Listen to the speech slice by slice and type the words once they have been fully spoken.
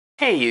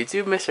Hey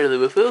YouTube, Mr.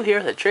 Lubafu here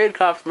with a trade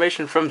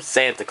confirmation from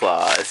Santa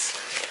Claus.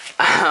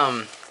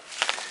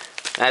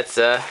 That's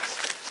I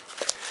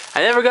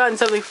never gotten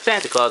something from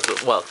Santa Claus,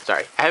 but, well,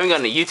 sorry, I haven't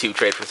gotten a YouTube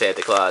trade from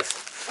Santa Claus.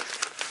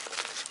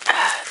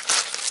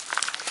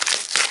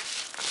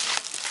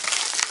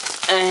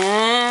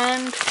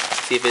 And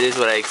see if it is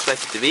what I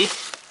expect it to be.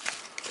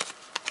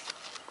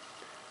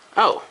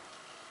 Oh,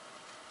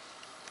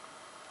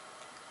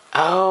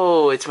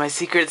 it's my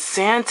Secret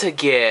Santa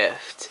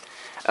gift.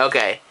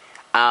 Okay.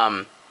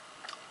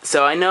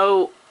 So I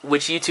know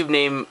which YouTube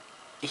name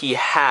he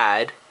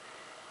had,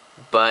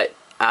 but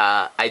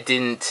I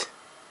didn't.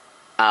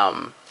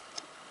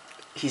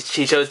 He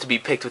chose to be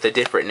picked with a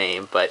different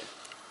name, but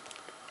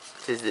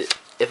this is it.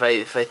 If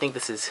I think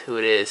this is who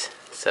it is,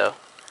 so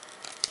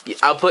yeah,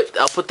 I'll put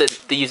the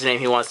username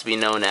he wants to be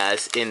known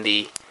as in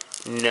the.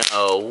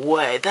 No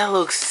way, that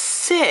looks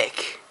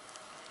sick.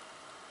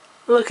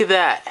 Look at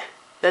that.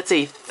 That's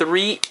a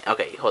 3.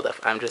 Okay, hold up.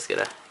 I'm just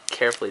gonna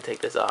carefully take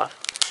this off.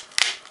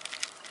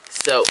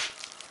 So,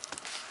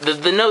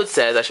 the note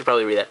says, I should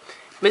probably read that.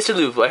 Mr.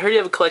 Luvu, I heard you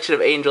have a collection of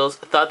angels.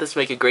 Thought this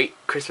would make a great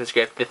Christmas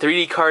gift. The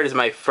 3D card is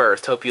my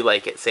first. Hope you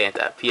like it,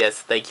 Santa.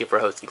 P.S. Thank you for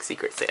hosting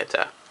Secret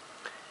Santa.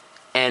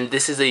 And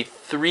this is a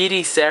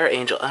 3D Sarah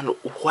Angel. And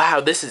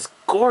wow, this is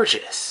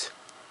gorgeous.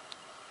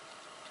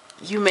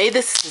 You made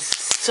this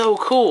so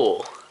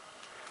cool.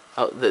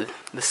 Oh, the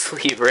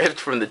sleeve ripped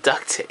from the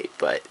duct tape,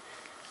 but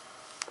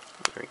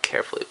very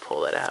carefully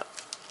pull that out.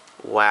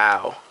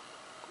 Wow.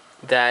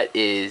 That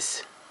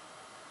is,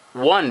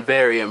 one,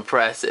 very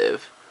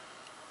impressive.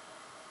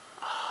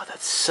 Oh,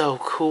 that's so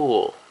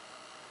cool.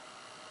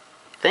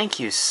 Thank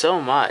you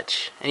so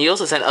much. And you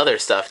also sent other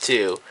stuff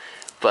too,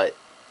 but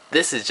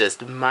this is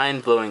just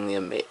mind-blowingly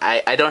amazing.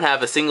 I don't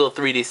have a single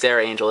 3D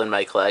Sarah Angel in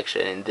my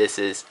collection, and this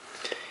is,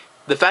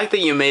 the fact that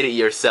you made it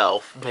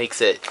yourself makes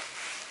it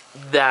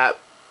that,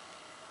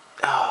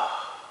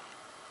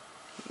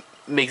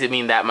 makes it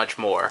mean that much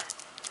more.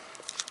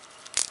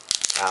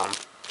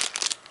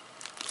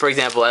 For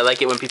example, I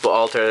like it when people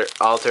alter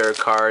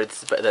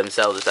cards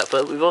themselves and stuff,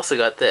 but we've also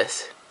got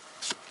this.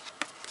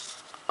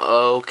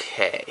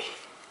 Okay.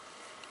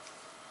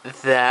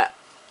 That,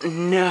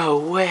 no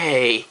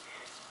way.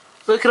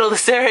 Look at all the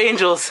Sarah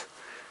Angels.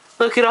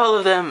 Look at all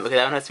of them. Okay,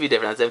 that one has to be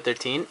different. That's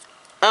M13.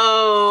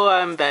 Oh,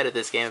 I'm bad at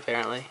this game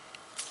apparently.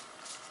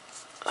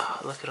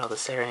 Oh, look at all the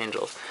Sarah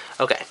Angels.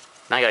 Okay,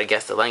 now I gotta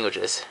guess the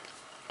languages.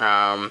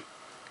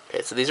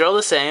 Okay, so these are all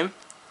the same.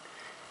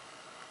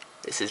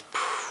 This is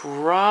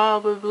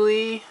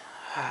probably...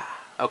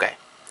 Okay,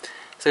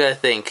 so I gotta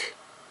think.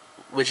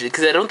 Which,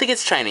 because I don't think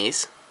it's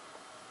Chinese.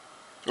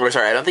 Or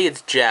sorry, I don't think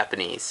it's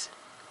Japanese.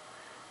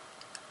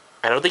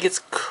 I don't think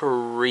it's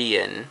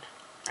Korean.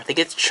 I think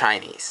it's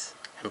Chinese.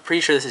 I'm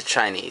pretty sure this is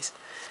Chinese.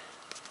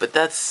 But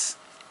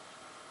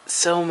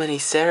so many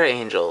Sarah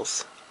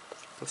Angels.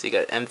 So you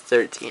got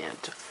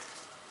M13.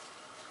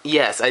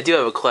 Yes, I do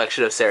have a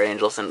collection of Sarah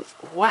Angels, and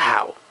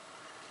wow.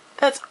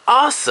 That's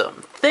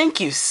awesome.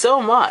 Thank you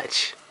so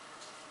much.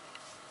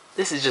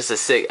 This is just a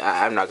sick...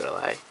 I'm not gonna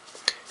lie.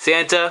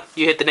 Santa,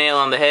 you hit the nail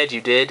on the head.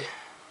 You did.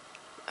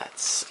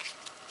 That's...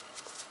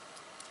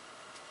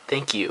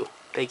 Thank you.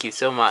 Thank you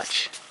so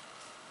much.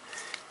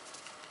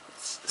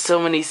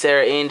 So many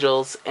Sarah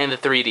Angels and the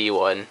 3D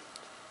one.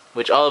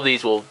 Which all of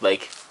these will,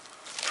 like,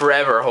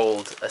 forever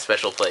hold a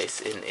special place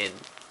in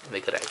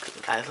the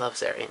collection. I love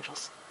Sarah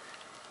Angels.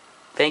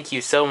 Thank you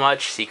so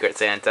much, Secret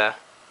Santa.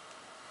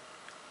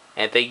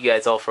 And thank you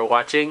guys all for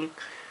watching.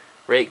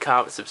 Rate,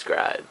 comment,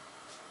 subscribe.